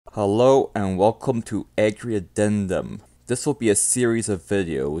Hello and welcome to Agri Addendum. This will be a series of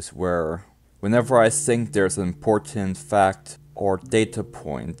videos where whenever I think there's an important fact or data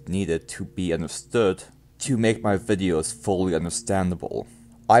point needed to be understood to make my videos fully understandable,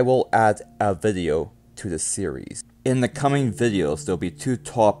 I will add a video to the series. In the coming videos, there will be two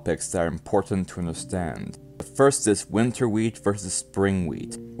topics that are important to understand. The first is winter wheat versus spring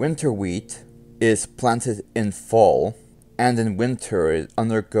wheat. Winter wheat is planted in fall, and in winter it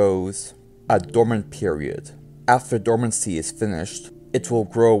undergoes a dormant period. After dormancy is finished, it will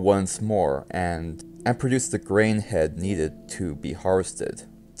grow once more and produce the grain head needed to be harvested.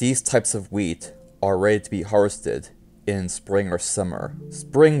 These types of wheat are ready to be harvested in spring or summer.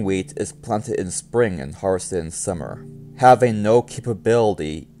 Spring wheat is planted in spring and harvested in summer, having no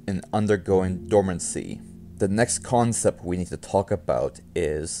capability in undergoing dormancy. The next concept we need to talk about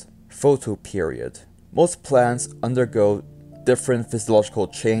is photoperiod. Most plants undergo different physiological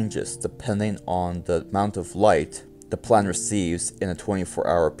changes depending on the amount of light the plant receives in a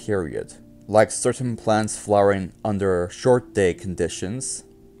 24-hour period, like certain plants flowering under short day conditions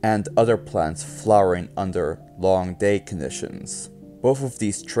and other plants flowering under long day conditions. Both of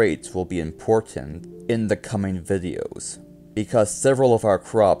these traits will be important in the coming videos, because several of our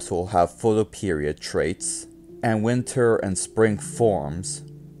crops will have photoperiod traits and winter and spring forms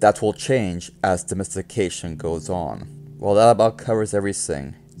that will change as domestication goes on. Well, that about covers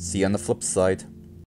everything. See you on the flip side.